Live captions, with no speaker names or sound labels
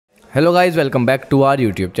Hello guys, welcome back to our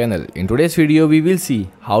YouTube channel. In today's video we will see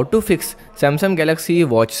how to fix Samsung Galaxy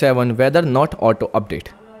Watch 7 weather not auto update.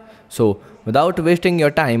 So without wasting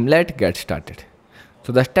your time, let's get started.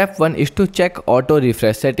 So the step 1 is to check auto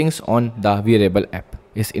refresh settings on the wearable app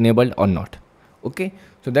is enabled or not. Okay,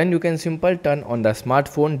 so then you can simply turn on the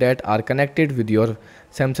smartphone that are connected with your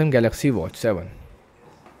Samsung Galaxy Watch 7.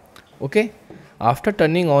 Okay, after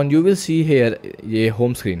turning on you will see here a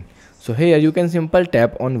home screen. So here you can simply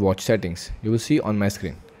tap on watch settings. You will see on my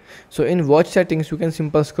screen. So in watch settings you can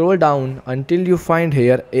simply scroll down until you find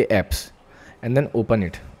here a apps and then open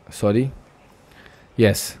it.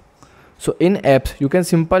 Yes. So in apps you can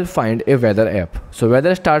simply find a weather app. So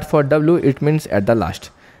weather start for W, it means at the last,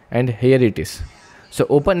 and here it is. So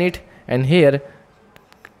open it and here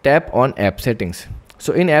tap on app settings.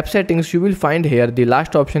 So in app settings you will find here the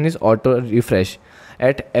last option is auto refresh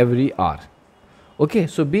at every hour. Okay,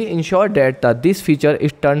 so be ensured that this feature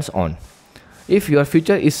is turns on. If your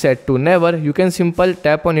feature is set to never, you can simply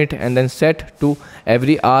tap on it and then set to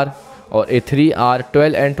every hour or a 3 hour,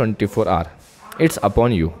 12 and 24 hour. It's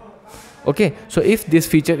upon you. Okay, so if this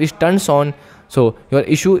feature is turns on, so your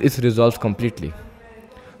issue is resolved completely.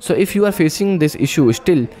 So if you are facing this issue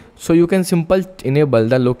still, so you can simply enable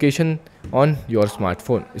the location on your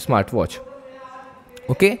smartwatch.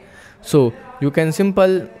 Okay, so you can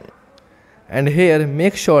simply, and here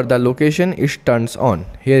make sure the location is turns on.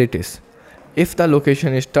 Here it is. If the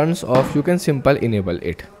location is turns off, you can simply enable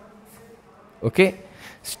it. Okay,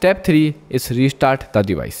 step 3 is restart the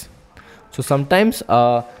device. So sometimes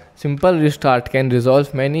a simple restart can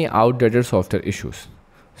resolve many outdated software issues.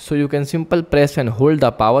 So you can simply press and hold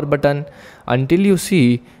the power button until you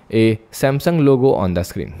see a Samsung logo on the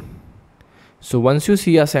screen. So once you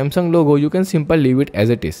see a Samsung logo, you can simply leave it as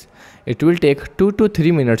it is. It will take 2 to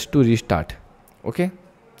 3 minutes to restart. Okay.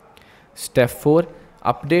 Step 4,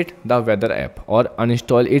 update the weather app or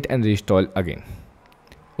uninstall it and reinstall again.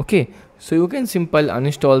 Okay, so you can simply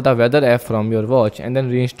uninstall the weather app from your watch and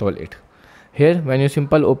then reinstall it. Here when you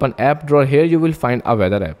simply open app drawer, here you will find a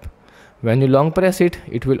weather app. When you long press it,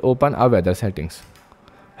 it will open a weather settings.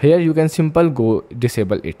 Here you can simply go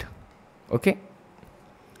disable it. Okay.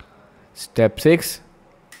 Step 6,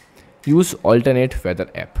 use alternate weather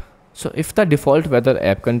app. So if the default weather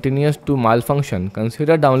app continues to malfunction,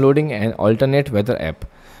 consider downloading an alternate weather app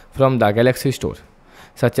from the Galaxy Store,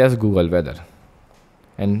 such as Google Weather.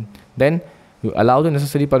 And then you allow the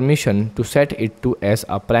necessary permission to set it to as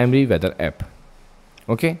a primary weather app.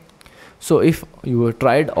 Okay. So if you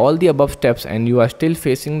tried all the above steps and you are still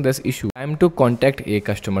facing this issue, time to contact a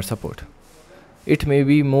customer support. It may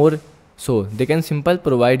be more, so they can simply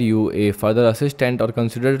provide you a further assistance or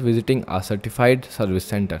consider visiting a certified service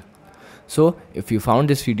center. So if you found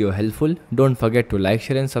this video helpful, don't forget to like,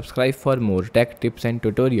 share and subscribe for more tech tips and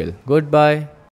tutorial. Goodbye.